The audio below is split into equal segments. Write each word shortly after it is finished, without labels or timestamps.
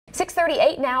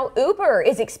6:38 now. Uber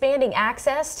is expanding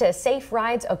access to safe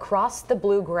rides across the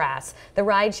Bluegrass. The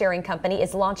ride-sharing company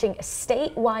is launching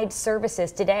statewide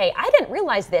services today. I didn't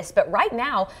realize this, but right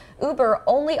now, Uber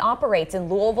only operates in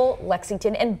Louisville,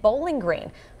 Lexington, and Bowling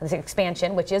Green. This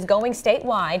expansion, which is going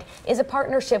statewide, is a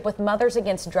partnership with Mothers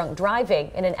Against Drunk Driving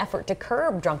in an effort to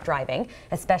curb drunk driving,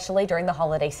 especially during the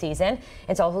holiday season.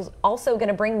 It's also going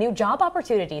to bring new job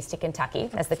opportunities to Kentucky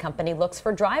as the company looks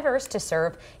for drivers to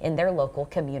serve in their local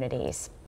communities.